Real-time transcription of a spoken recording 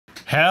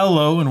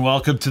Hello and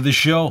welcome to the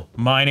show.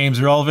 My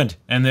name's Relevant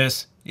and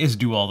this is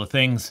Do All the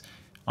Things.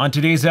 On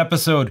today's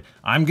episode,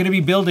 I'm going to be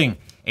building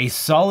a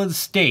solid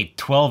state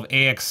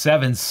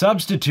 12AX7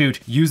 substitute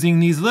using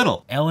these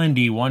little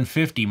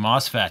LND150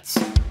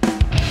 Mosfets.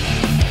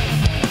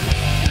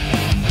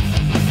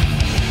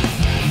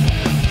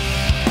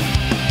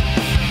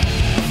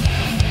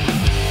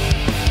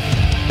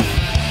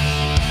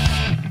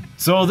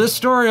 So this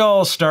story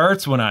all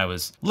starts when I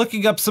was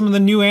looking up some of the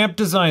new amp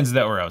designs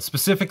that were out,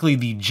 specifically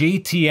the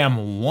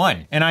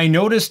JTM1. And I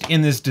noticed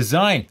in this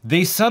design,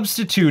 they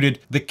substituted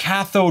the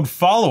cathode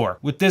follower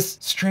with this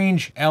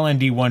strange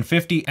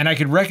LND150, and I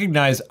could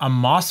recognize a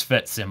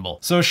MOSFET symbol.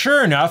 So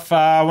sure enough,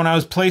 when I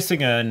was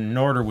placing an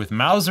order with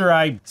Mauser,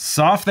 I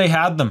saw if they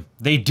had them.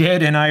 They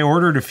did, and I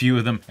ordered a few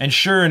of them. And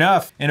sure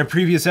enough, in a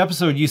previous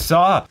episode, you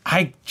saw,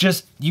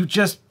 you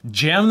just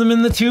jam them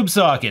in the tube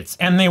sockets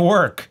and they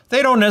work.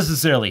 They don't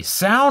necessarily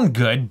sound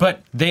good,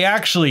 but they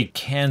actually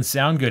can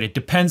sound good. It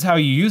depends how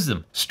you use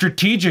them.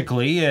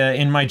 Strategically,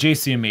 in my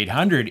JCM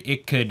 800,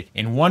 it could,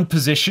 in one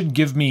position,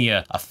 give me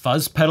a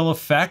fuzz pedal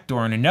effect,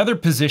 or in another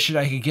position,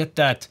 I could get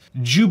that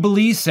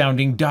Jubilee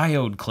sounding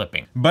diode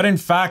clipping. But in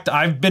fact,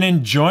 I've been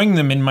enjoying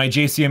them in my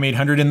JCM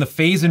 800 in the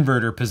phase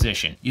inverter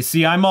position. You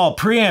see, I'm all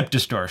preamp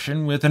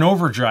distortion with an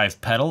overdrive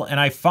pedal, and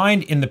I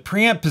find in the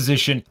preamp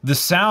position, the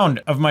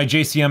sound of my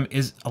JCM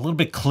is a little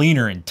bit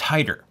cleaner and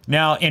tighter.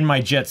 Now, in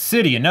my Jet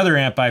City, another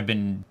amp I've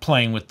been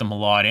playing with them a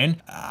lot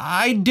in,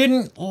 I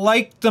didn't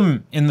like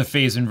them in the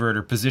phase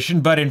inverter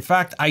position, but in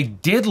fact, I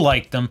did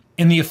like them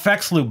in the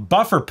effects loop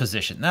buffer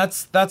position.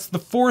 That's the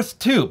fourth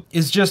tube,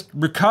 is just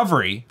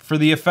recovery for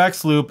the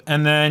effects loop,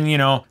 and then, you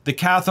know, the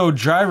cathode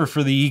driver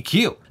for the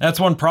EQ. That's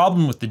one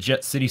problem with the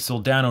Jet City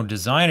Soldano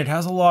design. It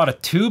has a lot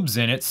of tubes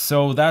in it,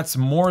 so that's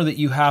more that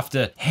you have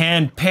to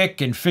hand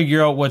pick and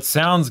figure out what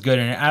sounds good,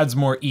 and it adds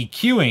more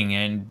EQing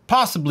and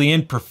possibly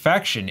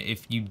imperfection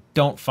if you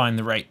don't find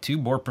the right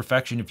tube, or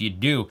perfection if you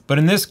do. But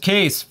in this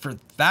case, for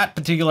that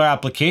particular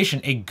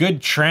application, a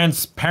good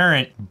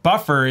transparent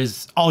buffer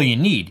is all you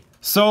need.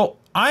 So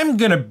I'm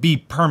gonna be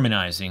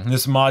permanizing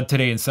this mod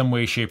today in some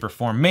way, shape, or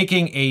form,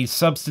 making a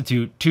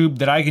substitute tube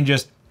that I can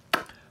just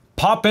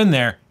pop in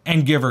there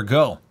and give her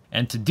go.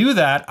 And to do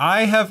that,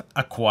 I have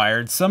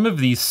acquired some of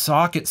these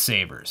socket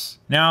savers.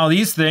 Now,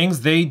 these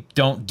things, they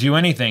don't do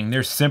anything.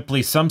 They're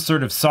simply some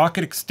sort of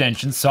socket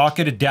extension,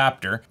 socket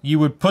adapter. You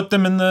would put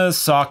them in the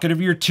socket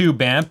of your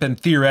tube amp, and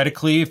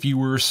theoretically, if you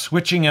were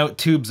switching out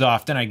tubes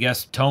often, I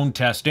guess tone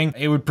testing,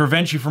 it would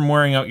prevent you from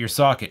wearing out your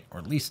socket, or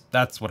at least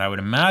that's what I would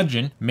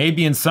imagine.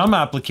 Maybe in some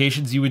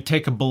applications, you would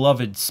take a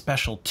beloved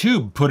special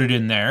tube, put it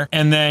in there,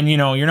 and then, you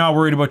know, you're not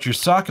worried about your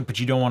socket, but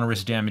you don't want to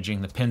risk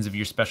damaging the pins of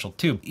your special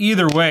tube.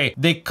 Either way,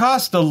 they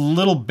cost a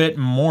little bit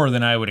more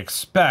than I would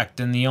expect,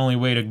 and the only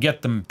way to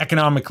get them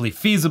economically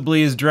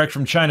feasibly is direct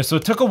from China, so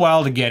it took a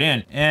while to get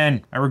in,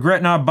 and I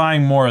regret not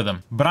buying more of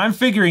them. But I'm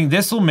figuring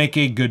this will make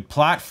a good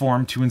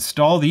platform to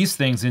install these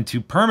things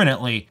into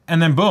permanently,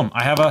 and then boom,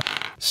 I have a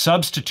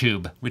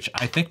substitute, which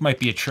I think might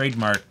be a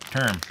trademark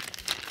term.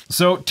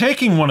 So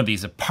taking one of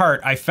these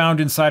apart, I found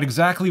inside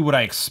exactly what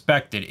I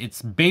expected.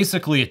 It's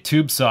basically a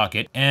tube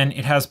socket, and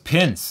it has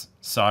pins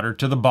soldered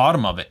to the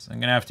bottom of it. So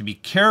I'm gonna have to be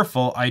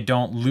careful I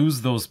don't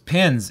lose those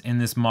pins in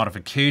this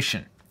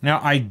modification. Now,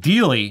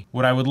 ideally,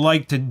 what I would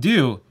like to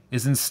do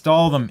is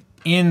install them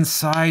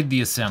inside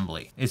the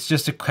assembly. It's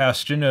just a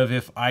question of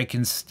if I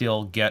can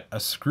still get a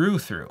screw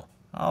through.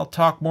 I'll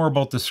talk more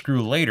about the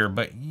screw later,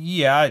 but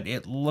yeah,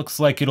 it looks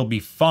like it'll be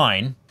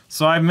fine.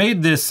 So I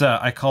made this,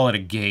 I call it a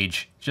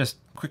gauge, just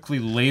quickly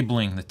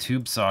labeling the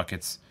tube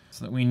sockets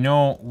so that we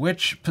know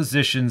which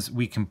positions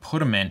we can put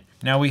them in.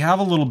 Now, we have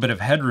a little bit of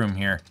headroom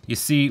here. You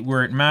see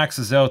where it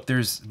maxes out,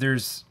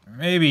 there's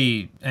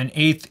maybe an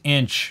 1/8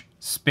 inch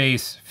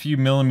space, a few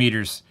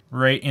millimeters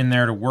right in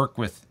there to work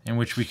with, in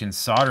which we can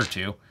solder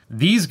to.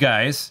 These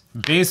guys,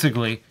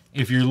 basically,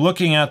 if you're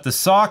looking at the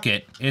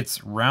socket,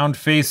 it's round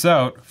face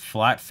out,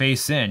 flat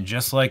face in,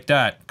 just like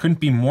that. Couldn't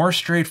be more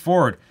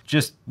straightforward.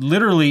 Just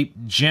literally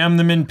jam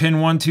them in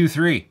pin 1, 2,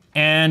 3,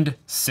 and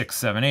 6,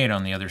 7, 8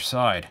 on the other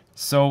side.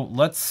 So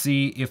let's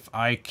see if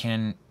I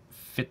can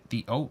fit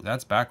the, oh,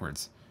 that's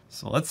backwards.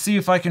 So let's see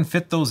if I can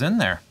fit those in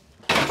there.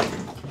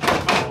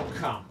 Oh,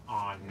 come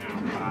on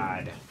now,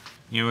 bud.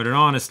 You know, it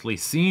honestly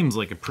seems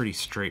like a pretty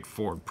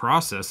straightforward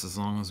process as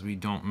long as we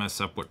don't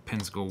mess up what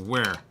pins go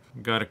where.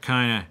 Gotta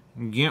kinda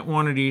get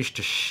one of these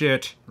to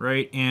sit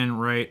right in,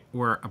 right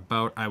where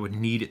about I would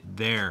need it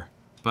there.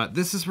 But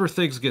this is where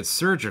things get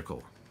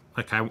surgical.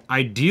 Like, I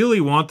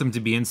ideally want them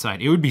to be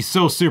inside. It would be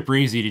so super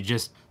easy to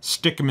just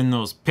stick them in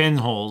those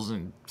pinholes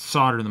and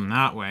solder them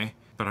that way.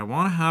 But I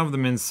want to have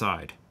them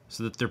inside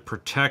so that they're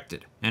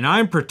protected. And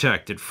I'm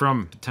protected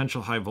from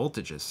potential high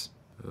voltages.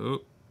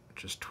 Oh.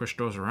 Just twist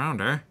those around,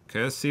 eh?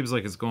 Okay, this seems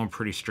like it's going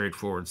pretty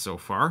straightforward so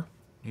far.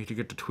 Need to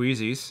get the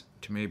tweezies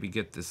to maybe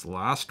get this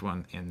last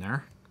one in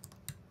there.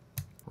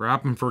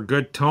 Wrap them for a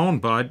good tone,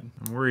 bud.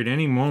 I'm worried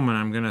any moment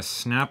I'm gonna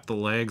snap the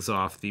legs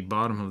off the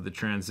bottom of the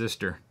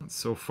transistor.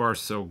 So far,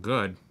 so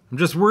good. I'm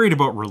just worried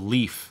about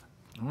relief.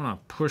 I want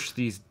to push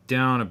these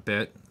down a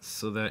bit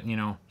so that, you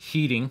know,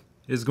 heating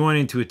is going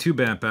into a tube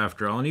amp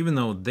after all, and even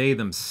though they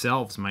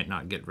themselves might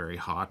not get very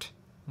hot.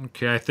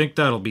 Okay, I think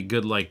that'll be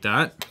good like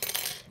that.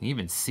 You can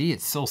even see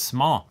it's so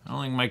small. I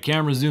don't think my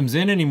camera zooms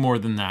in any more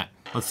than that.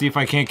 Let's see if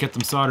I can't get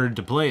them soldered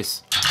into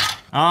place.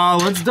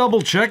 Let's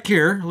double check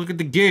here. Look at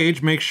the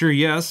gauge, make sure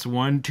yes,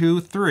 1, 2,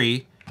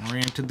 3,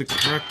 oriented the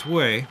correct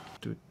way.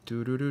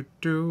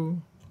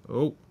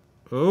 Oh.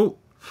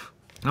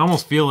 I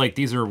almost feel like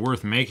these are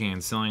worth making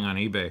and selling on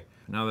eBay.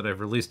 Now that I've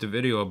released a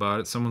video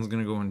about it, someone's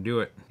gonna go and do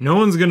it. No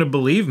one's gonna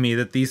believe me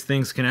that these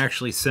things can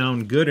actually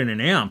sound good in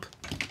an amp.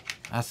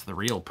 That's the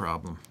real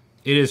problem.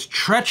 It is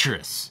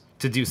treacherous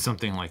to do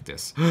something like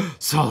this.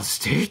 Solid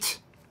state?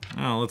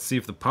 Well, let's see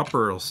if the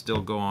pupper will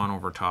still go on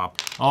over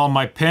top. Oh,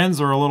 my pins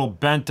are a little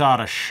bent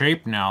out of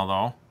shape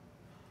now,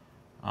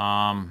 though.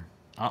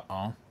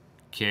 Uh-oh.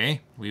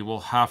 Okay, we will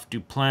have to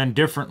plan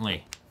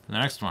differently for the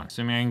next one,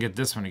 assuming I can get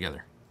this one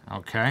together.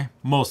 Okay,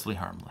 mostly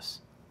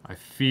harmless. I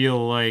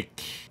feel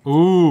like,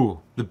 ooh,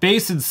 the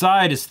base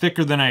inside is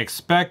thicker than I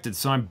expected,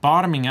 so I'm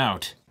bottoming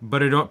out.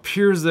 But it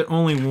appears that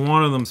only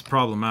one of them's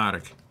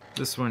problematic.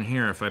 This one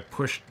here, if I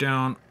push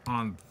down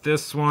on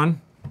this one,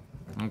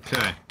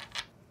 okay.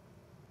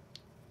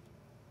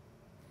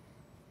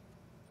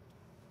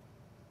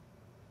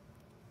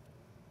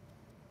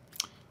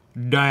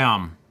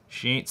 Damn,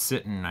 she ain't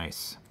sitting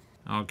nice.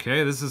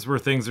 Okay, this is where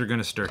things are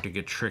gonna start to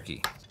get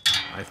tricky.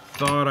 I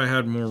thought I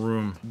had more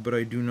room, but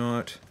I do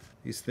not.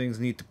 These things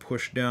need to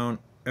push down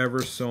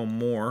ever so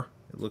more.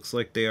 It looks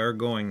like they are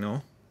going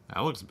though.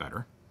 That looks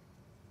better.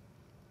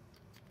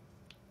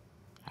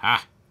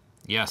 Ah,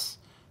 yes,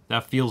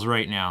 that feels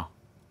right now.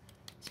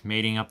 It's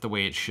mating up the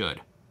way it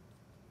should.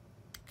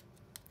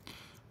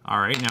 All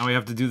right, now we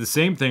have to do the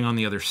same thing on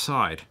the other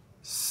side.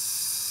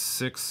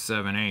 6,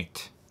 7,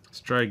 8. Let's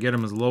try to get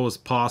them as low as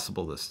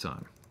possible this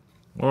time.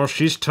 Well,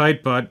 she's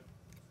tight, bud.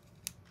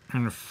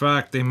 And in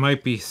fact, they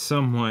might be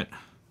somewhat...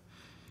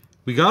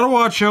 We gotta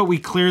watch out we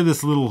clear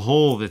this little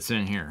hole that's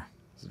in here.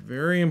 It's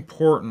very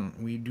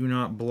important we do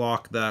not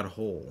block that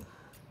hole.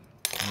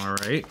 All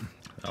right,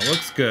 that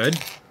looks good.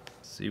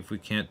 See if we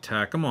can't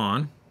tack them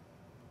on.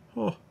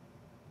 Oh.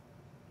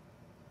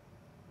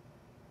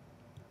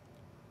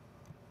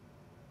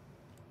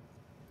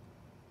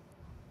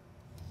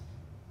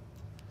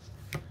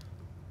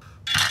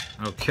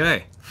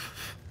 Okay.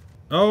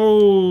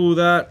 Oh,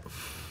 that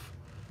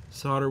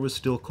solder was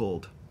still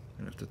cold.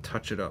 I have to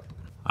touch it up.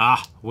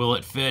 Ah, will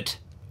it fit?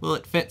 Will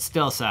it fit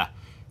still, sir?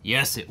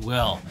 Yes, it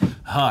will.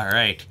 All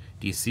right.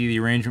 Do you see the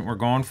arrangement we're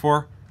going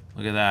for?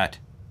 Look at that.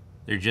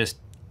 They're just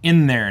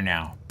in there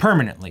now,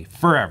 permanently,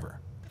 forever.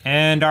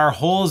 And our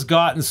hole's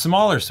gotten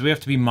smaller, so we have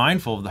to be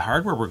mindful of the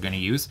hardware we're going to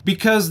use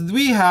because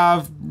we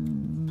have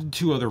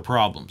 2 other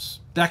problems.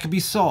 That could be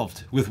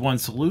solved with one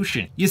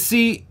solution. You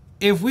see,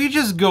 if we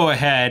just go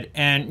ahead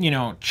and, you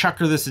know,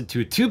 chucker this into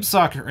a tube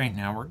socket right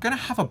now, we're gonna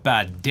have a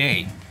bad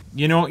day.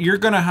 You know, you're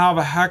gonna have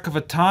a heck of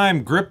a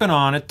time gripping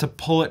on it to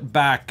pull it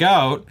back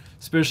out,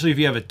 especially if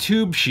you have a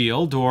tube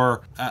shield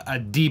or a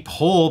deep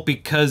hole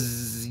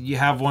because you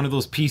have one of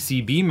those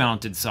PCB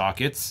mounted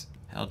sockets.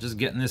 Hell, just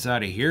getting this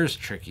out of here is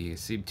tricky. You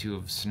seem to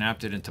have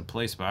snapped it into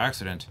place by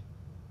accident.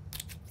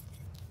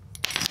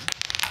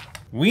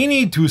 We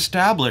need to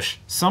establish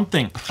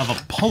something of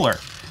a puller.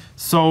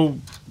 So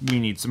we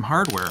need some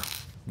hardware.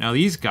 Now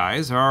these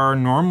guys are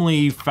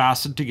normally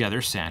fastened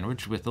together,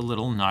 sandwiched with a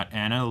little nut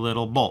and a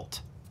little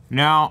bolt.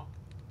 Now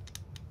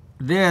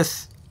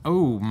this,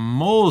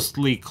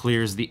 mostly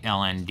clears the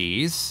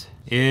LNDs.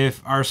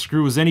 If our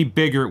screw was any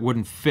bigger, it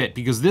wouldn't fit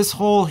because this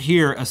hole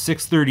here, a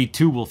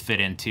 632 will fit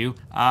into.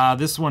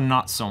 This one,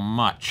 not so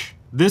much.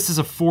 This is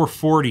a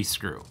 440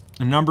 screw,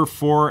 a number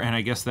 4, and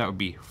I guess that would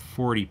be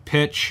 40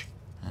 pitch.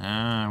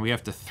 We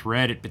have to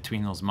thread it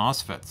between those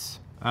Mosfets.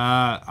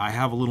 I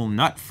have a little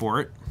nut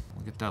for it.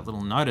 We'll get that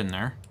little nut in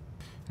there.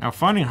 Now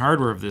finding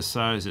hardware of this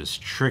size is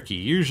tricky.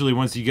 Usually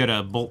once you get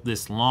a bolt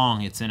this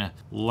long, it's in a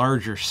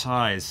larger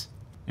size.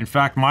 In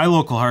fact, my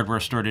local hardware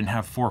store didn't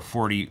have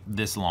 440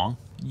 this long.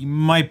 You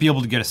might be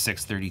able to get a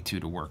 632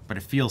 to work, but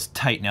it feels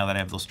tight now that I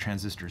have those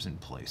transistors in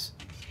place.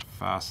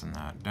 Fasten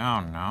that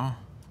down now,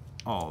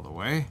 all the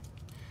way.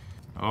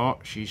 Oh,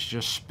 she's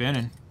just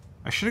spinning.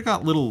 I should have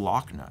got little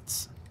lock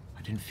nuts.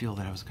 I didn't feel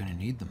that I was gonna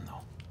need them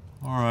though.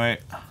 All right.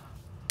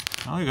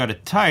 Now we got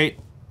it tight,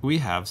 we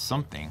have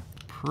something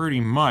pretty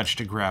much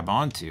to grab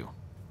onto.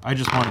 I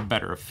just want to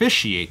better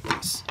officiate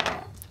this.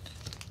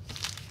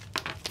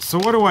 So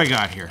what do I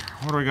got here?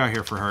 What do I got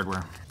here for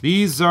hardware?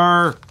 These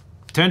are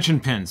tension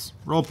pins,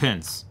 roll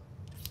pins.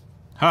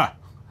 Ha,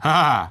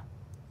 ha,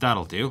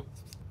 that'll do.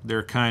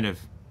 They're kind of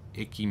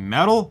icky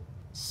metal,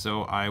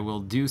 so I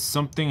will do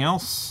something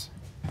else.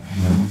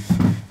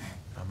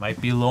 I might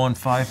be low on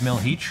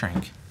 5mm heat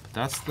shrink. But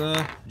that's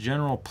the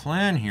general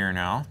plan here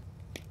now.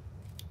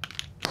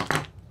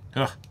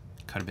 Ugh,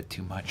 cut a bit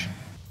too much.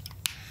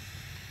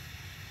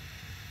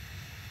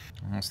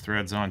 Almost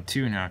threads on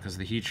too now because of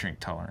the heat shrink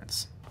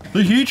tolerance.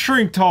 The heat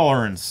shrink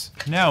tolerance!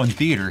 Now in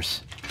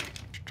theaters.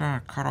 Just trying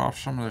to cut off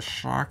some of the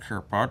slack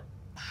here, bud.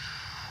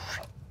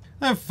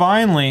 And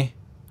finally,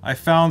 I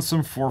found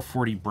some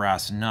 440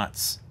 brass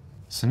nuts.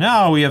 So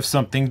now we have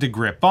something to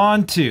grip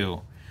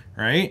onto,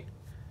 right?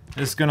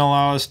 This is gonna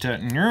allow us to,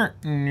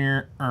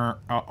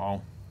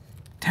 uh-oh.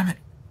 Damn it.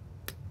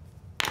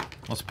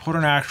 Let's put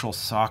an actual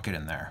socket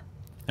in there.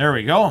 There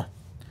we go.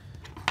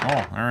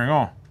 Oh, there we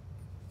go.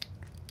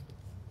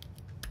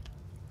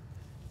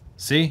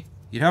 See?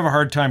 You'd have a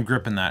hard time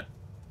gripping that.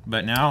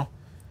 But now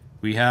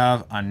we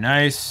have a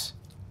nice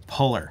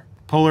puller.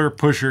 Puller,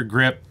 pusher,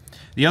 grip.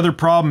 The other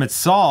problem it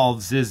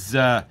solves is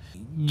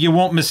you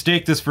won't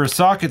mistake this for a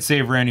socket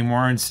saver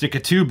anymore and stick a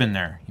tube in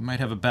there. You might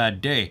have a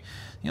bad day.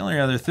 The only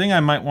other thing I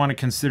might want to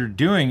consider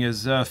doing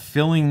is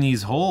filling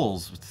these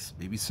holes with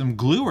maybe some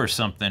glue or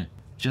something,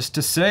 just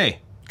to say.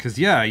 Because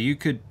yeah, you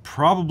could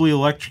probably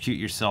electrocute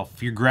yourself.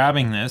 If you're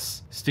grabbing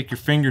this, stick your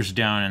fingers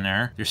down in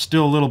there. There's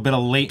still a little bit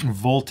of latent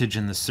voltage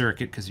in the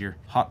circuit because you're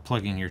hot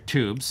plugging your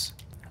tubes.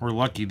 We're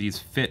lucky these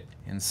fit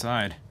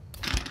inside.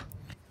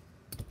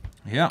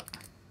 Yeah,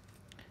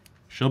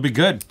 she'll be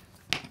good.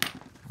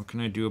 What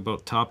can I do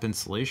about top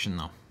insulation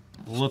though?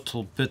 A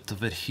little bit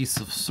of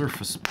adhesive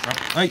surface prep.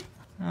 Hey!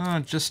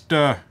 Just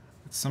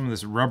some of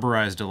this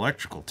rubberized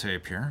electrical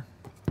tape here.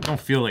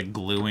 Don't feel like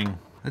gluing.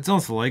 I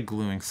don't like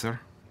gluing, sir.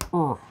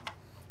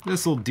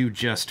 This'll do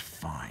just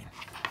fine.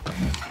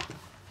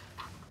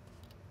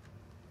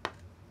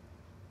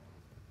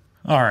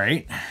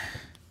 Alright.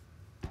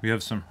 We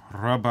have some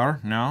rubber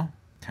now.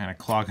 Kind of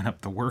clogging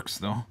up the works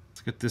though.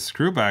 Let's get this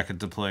screw back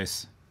into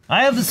place.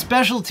 I have a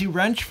specialty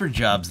wrench for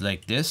jobs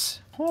like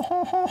this. Look at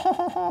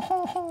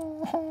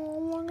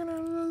it,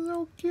 it's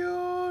so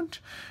cute.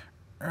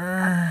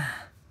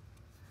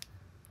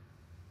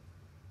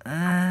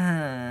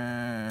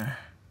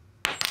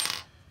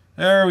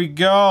 There we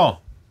go.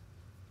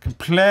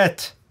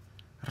 Complete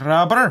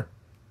rubber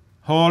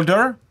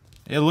holder.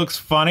 It looks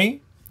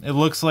funny. It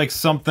looks like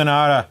something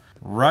out of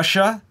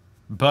Russia,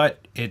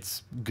 but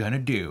it's gonna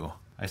do.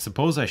 I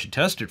suppose I should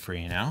test it for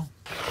you now.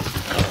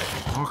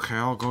 Okay,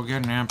 I'll go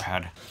get an amp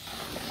pad.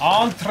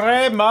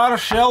 Entrée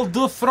Marshall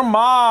du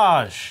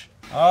fromage.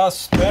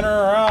 Spin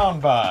her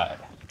around, bud.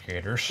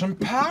 Get her some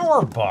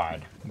power,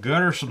 bud.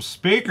 Get her some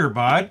speaker,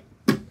 bud.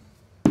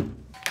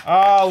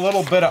 A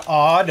little bit of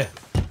odd.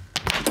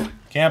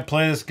 Can't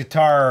play this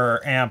guitar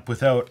or amp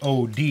without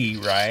OD,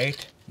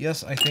 right?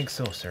 Yes, I think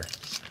so, sir.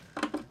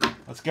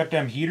 Let's get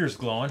them heaters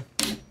glowing.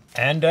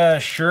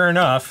 And sure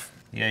enough,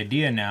 the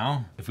idea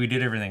now, if we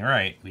did everything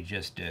right, we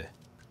just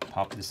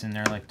pop this in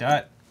there like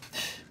that.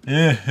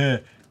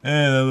 That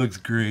looks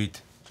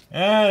great.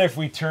 And if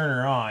we turn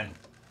her on,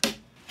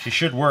 she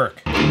should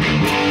work.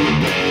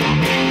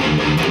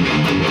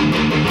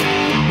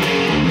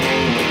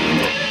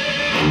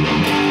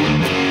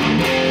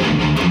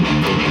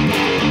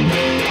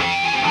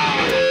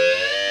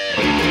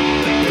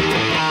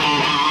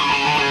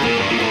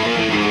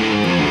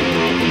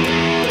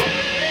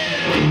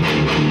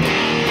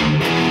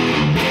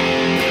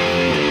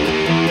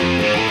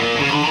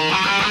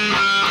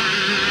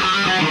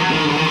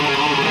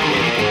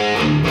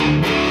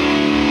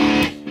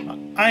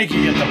 I think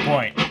you get the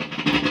point.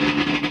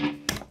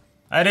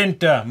 I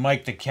didn't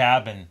mic the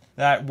cab, and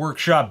that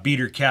workshop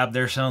beater cab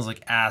there sounds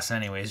like ass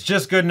anyways.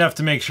 Just good enough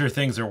to make sure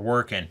things are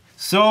working.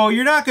 So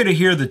you're not going to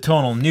hear the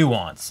tonal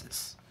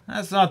nuances.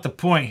 That's not the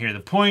point here. The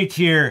point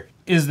here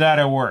is that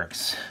it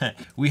works.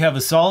 We have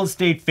a solid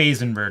state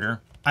phase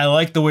inverter. I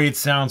like the way it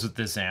sounds with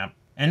this amp.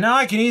 And now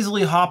I can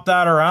easily hop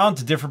that around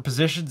to different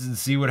positions and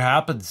see what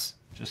happens.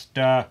 Just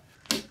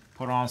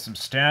put on some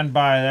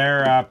standby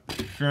there.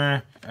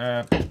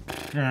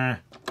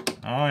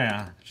 Oh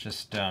yeah,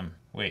 just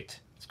wait.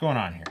 What's going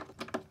on here?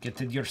 Get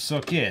to your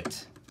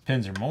socket.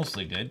 Pins are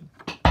mostly good.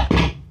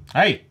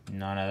 Hey,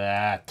 none of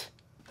that.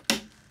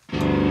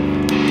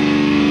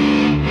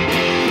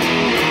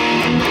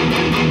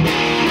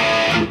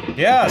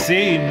 Yeah,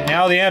 see,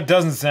 now the amp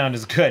doesn't sound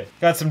as good.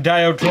 Got some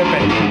diode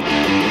tripping.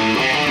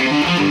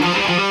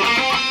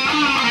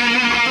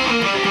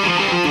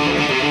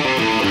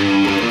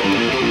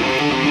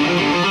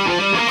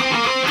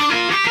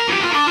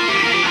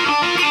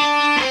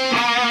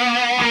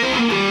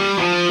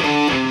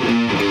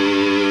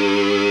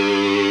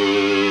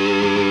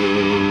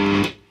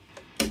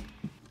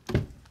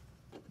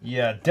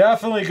 Yeah,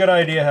 definitely a good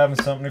idea having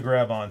something to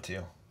grab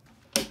onto.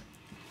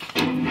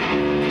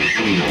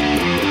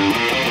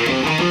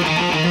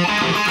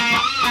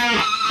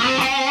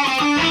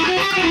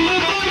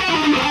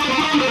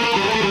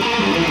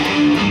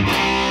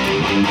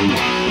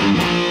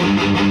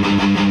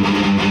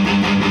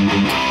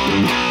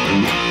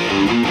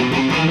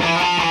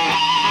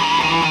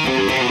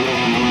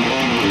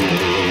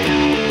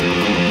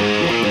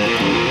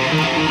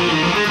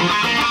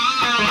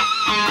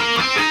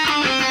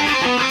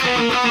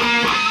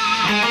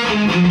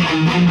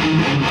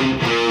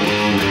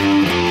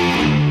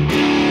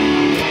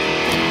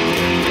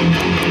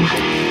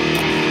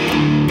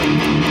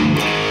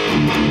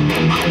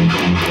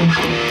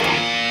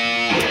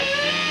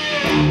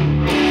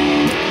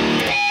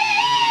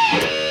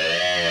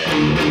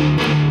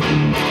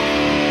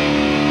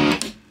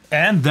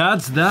 And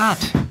that's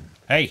that.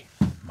 Hey,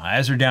 my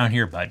eyes are down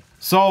here, bud.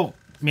 So,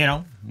 you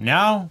know,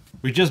 now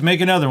we just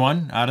make another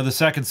one out of the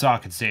second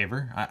socket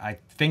saver. I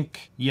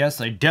think,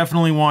 yes, I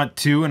definitely want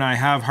 2, and I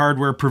have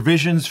hardware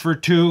provisions for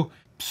 2.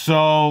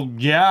 So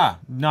yeah,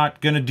 not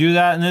gonna do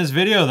that in this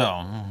video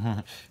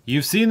though.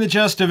 You've seen the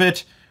gist of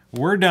it.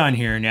 We're done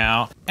here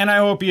now, and I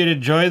hope you'd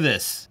enjoy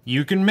this.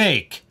 You can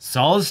make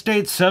solid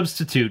state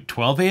substitute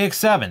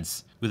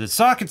 12AX7s with a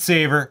socket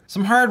saver,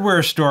 some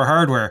hardware store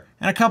hardware,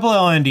 and a couple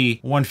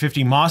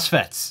LND150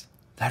 Mosfets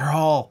that are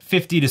all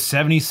 50 to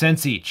 70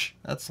 cents each.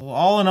 That's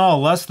all in all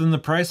less than the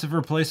price of a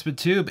replacement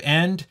tube,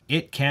 and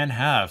it can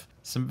have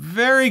some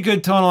very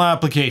good tonal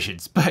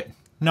applications, but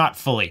not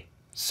fully.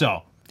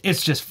 So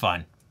it's just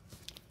fun.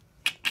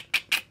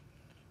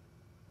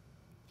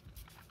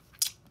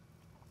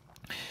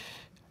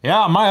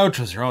 Yeah, my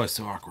outros are always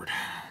so awkward.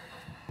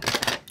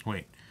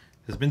 Wait,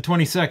 has it been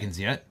 20 seconds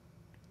yet?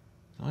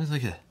 It's always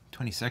like a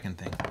 20-second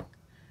thing.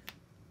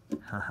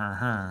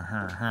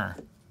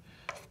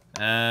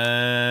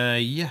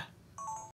 Yeah.